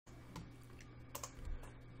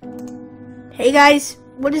Hey guys,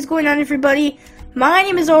 what is going on everybody? My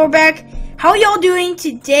name is Overback. How y'all doing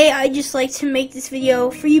today? I just like to make this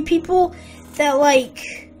video for you people that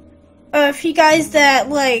for you guys that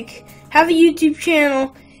have a YouTube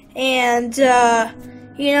channel and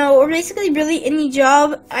or basically really any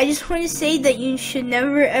job. I just want to say that you should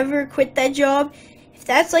never ever quit that job. If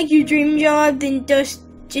that's your dream job, then just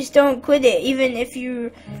don't quit it. Even if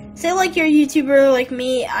you say you're a YouTuber like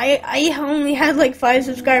me. I only had 5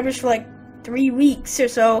 subscribers for 3 weeks or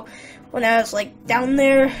so when I was down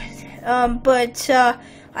there, but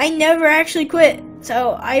I never actually quit,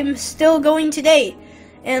 so I'm still going today.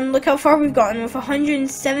 And look how far we've gotten with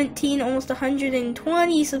 117, almost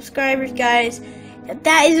 120 subscribers, guys.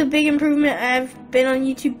 That is a big improvement. I've been on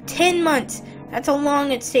YouTube 10 months. That's how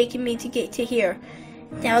long it's taken me to get to here.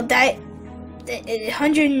 Now that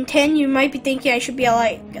 110, you might be thinking I should be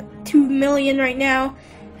at 2 million right now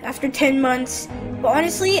after 10 months. But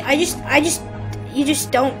honestly, you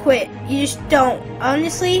just don't quit. You just don't.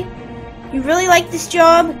 Honestly, you really like this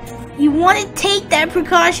job. You want to take that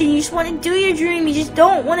precaution. You just want to do your dream. You just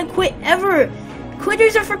don't want to quit ever.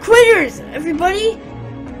 Quitters are for quitters, everybody.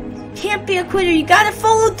 You can't be a quitter. You gotta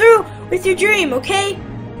follow through with your dream, okay?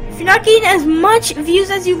 If you're not getting as much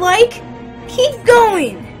views as you like, keep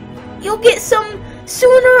going. You'll get some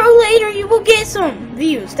sooner or later. You will get some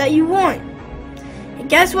views that you want. And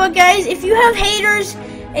guess what, guys? If you have haters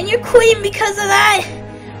and you're quitting because of that,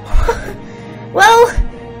 well,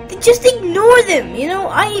 just ignore them.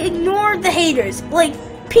 I ignore the haters.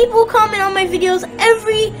 People comment on my videos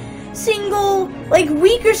every single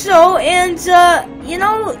week or so, and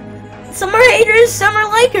some are haters, some are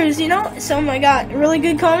likers. Some I got really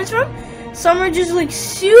good comments from, some are just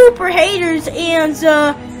super haters, and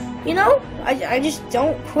I just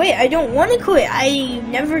don't quit. I don't want to quit. I'm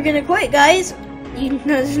never gonna quit, guys.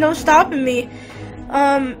 There's no stopping me.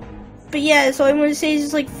 But yeah, so I want to say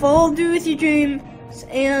is just follow through with your dream,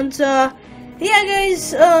 and yeah,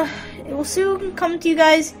 guys, it will soon come to you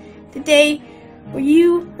guys the day where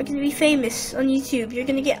you are gonna be famous on YouTube. You're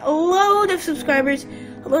gonna get a load of subscribers,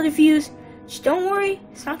 a load of views. Just don't worry.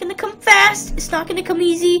 It's not gonna come fast. It's not gonna come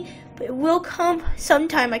easy, but it will come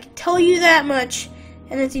sometime. I can tell you that much.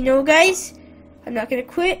 And as you know, guys, I'm not gonna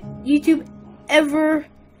quit YouTube ever.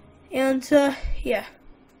 And yeah.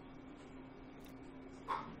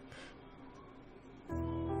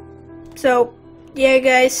 So yeah,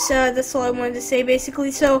 guys, that's all I wanted to say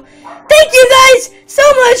basically. So thank you guys so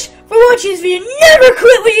much for watching this video. Never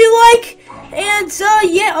quit what you like. And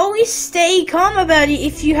yeah, always stay calm about it.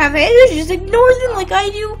 If you have haters, just ignore them like I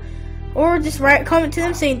do, or just write a comment to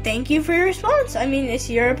them saying thank you for your response. I mean, it's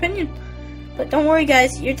your opinion. But don't worry,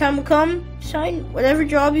 guys, your time will come. Shine whatever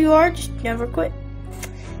job you are, just never quit.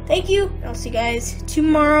 Thank you. I'll see you guys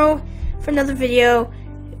tomorrow for another video.